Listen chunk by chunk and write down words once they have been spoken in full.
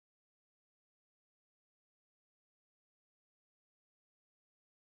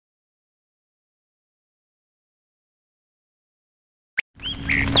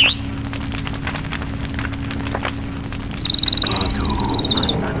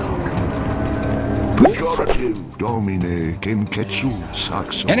Pejorative. Domine Kenketsu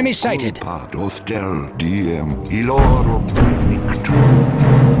Saxo. Enemy sighted. Doster Diem Ilorum Nictu.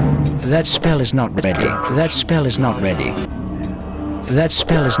 That spell is not ready. That spell is not ready. That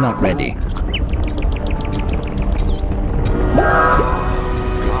spell is not ready.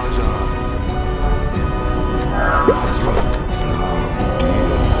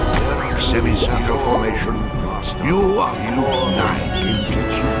 Semicircle formation. You are Illuminati.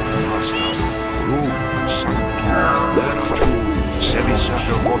 Kenketsu Master. Room Sanctum. There are two.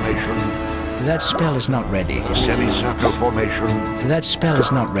 Semicircle formation. That spell is not ready. Semicircle formation. That spell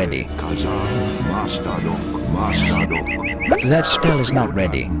is not ready. Kazan. Master Dog. Master Dog. That spell is not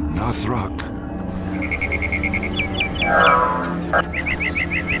ready. Nathrak.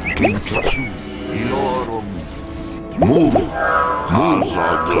 Kenketsu. Ilorum. Move! Move!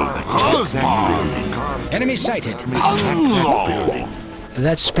 Enemy sighted.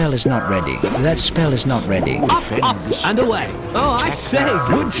 That spell is not ready. That spell is not ready. Up and away. Oh, I say,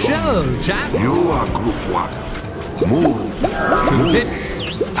 good show, chap. You are Group 1. Move! Move!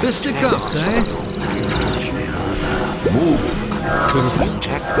 Fisticuffs, eh? Move!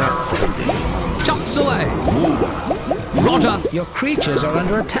 Attack that building. Chops away. Move! Roger. Your creatures are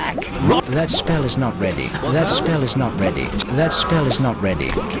under attack. That spell is not ready. That spell is not ready. That spell is not ready.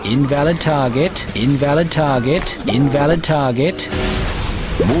 Invalid target. Invalid target. Invalid target.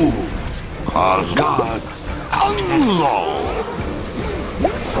 Move! Asgard! Move!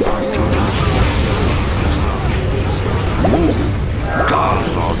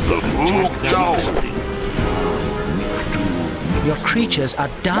 Your creatures are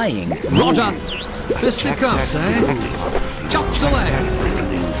dying. Roger. Fisticuffs, eh? Chops away.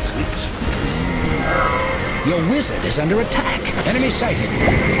 Your wizard is under attack. Enemy sighted.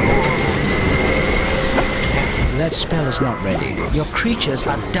 That spell is not ready. Your creatures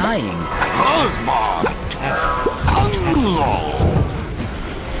are dying.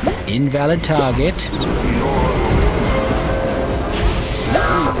 Invalid target.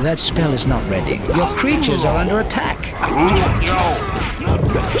 That spell is not ready. Your creatures are under attack.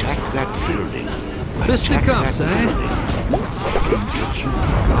 Attack that building. Fisticuffs, eh?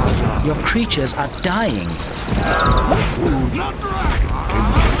 Your creatures are dying.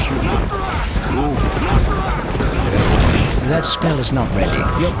 That spell is not ready.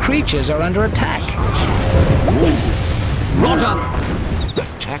 Your creatures are under attack. Roger.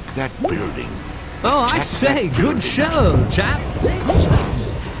 Attack that building. Oh, I say, good show, chap.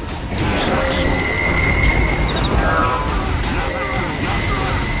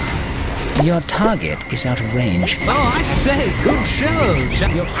 Your target is out of range. Oh, I say, good show,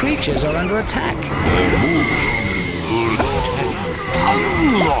 chap. Your creatures are under attack.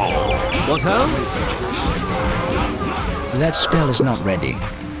 What ho? That spell is not ready.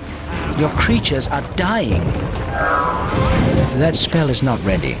 Your creatures are dying. That spell is not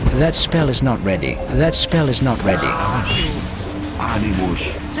ready. That spell is not ready. That spell is not ready. Animus.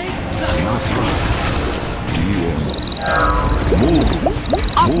 Nathrak. Move!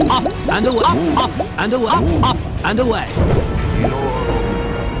 Up and away. Up and away. Up and away.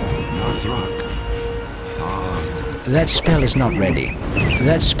 Nathrak. That spell is not ready.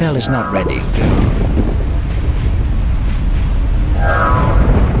 That spell is not ready.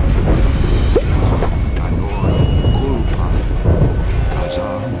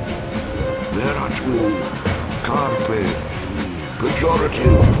 There are two. Carpe.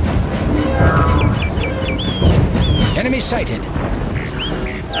 Pejorative. Enemy sighted.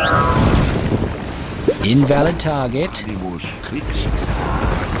 Invalid target. Animus. Clicks.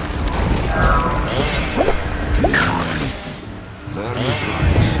 Very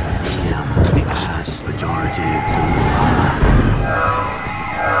flies. Clicks. Pejorative.